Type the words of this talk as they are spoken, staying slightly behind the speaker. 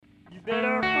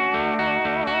better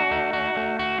hide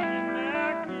in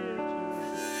my kitchen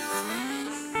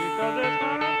because it's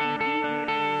hard to be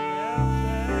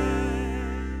outside.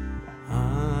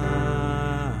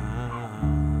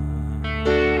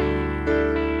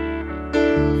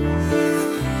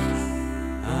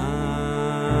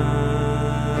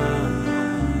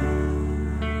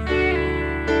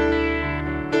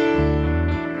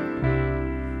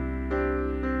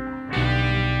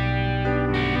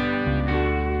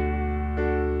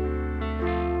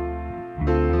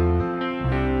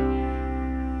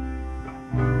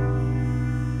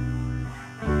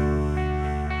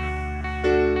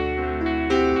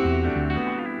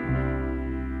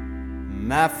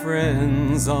 My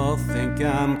friends all think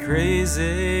I'm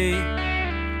crazy,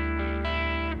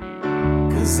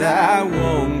 'cause I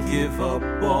won't give up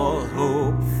all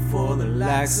hope for the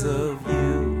likes of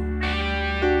you.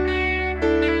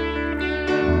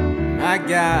 My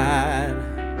God,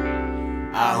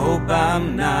 I hope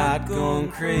I'm not going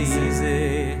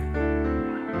crazy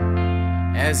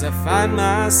as I find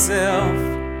myself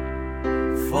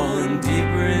falling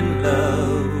deeper in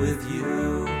love with you.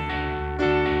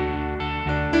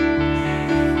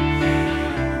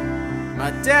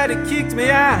 My daddy kicked me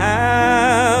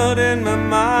out and my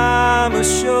mama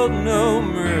showed no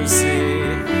mercy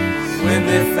when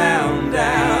they found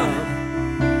out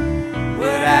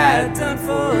what I'd done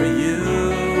for you.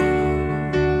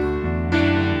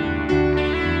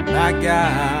 My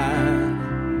God,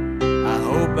 I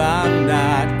hope I'm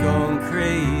not going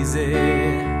crazy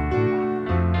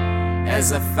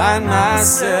as I find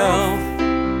myself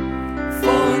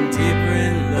falling deeper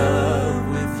in love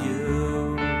with you.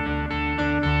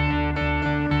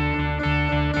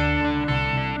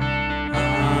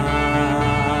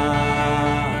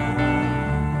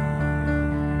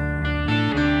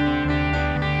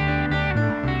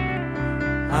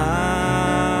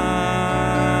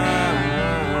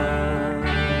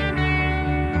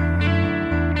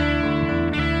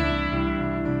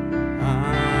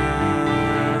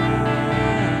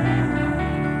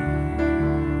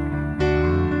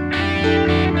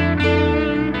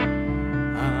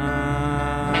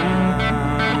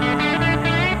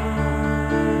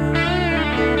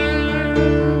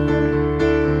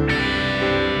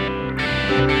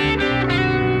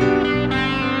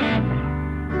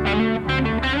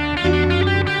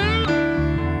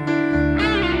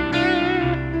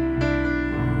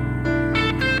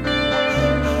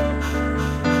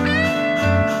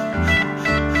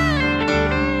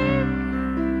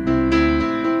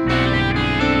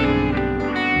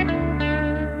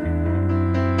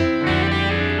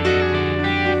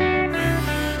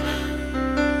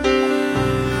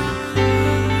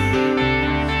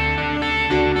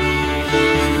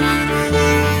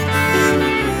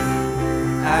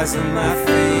 Eyes on my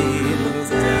feet look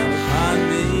down upon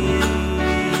me.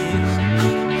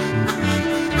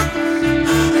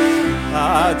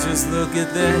 Ah, just look at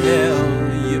the hell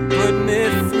you put me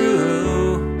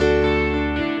through.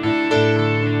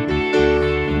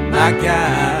 My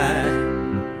God,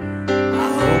 I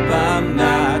hope I'm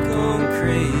not going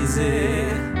crazy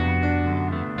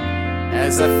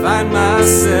as I find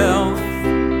myself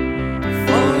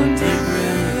falling deeper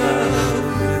in love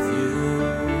with you.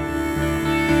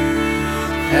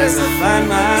 As I find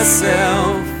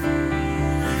myself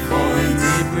falling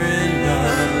deeper in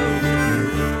love with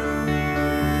you.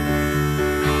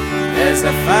 As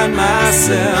I find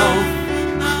myself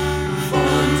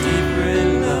falling deeper in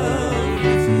love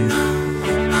with you.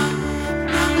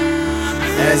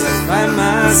 As I find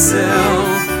myself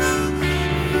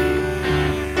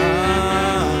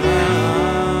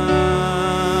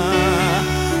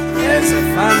as I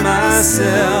find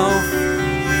myself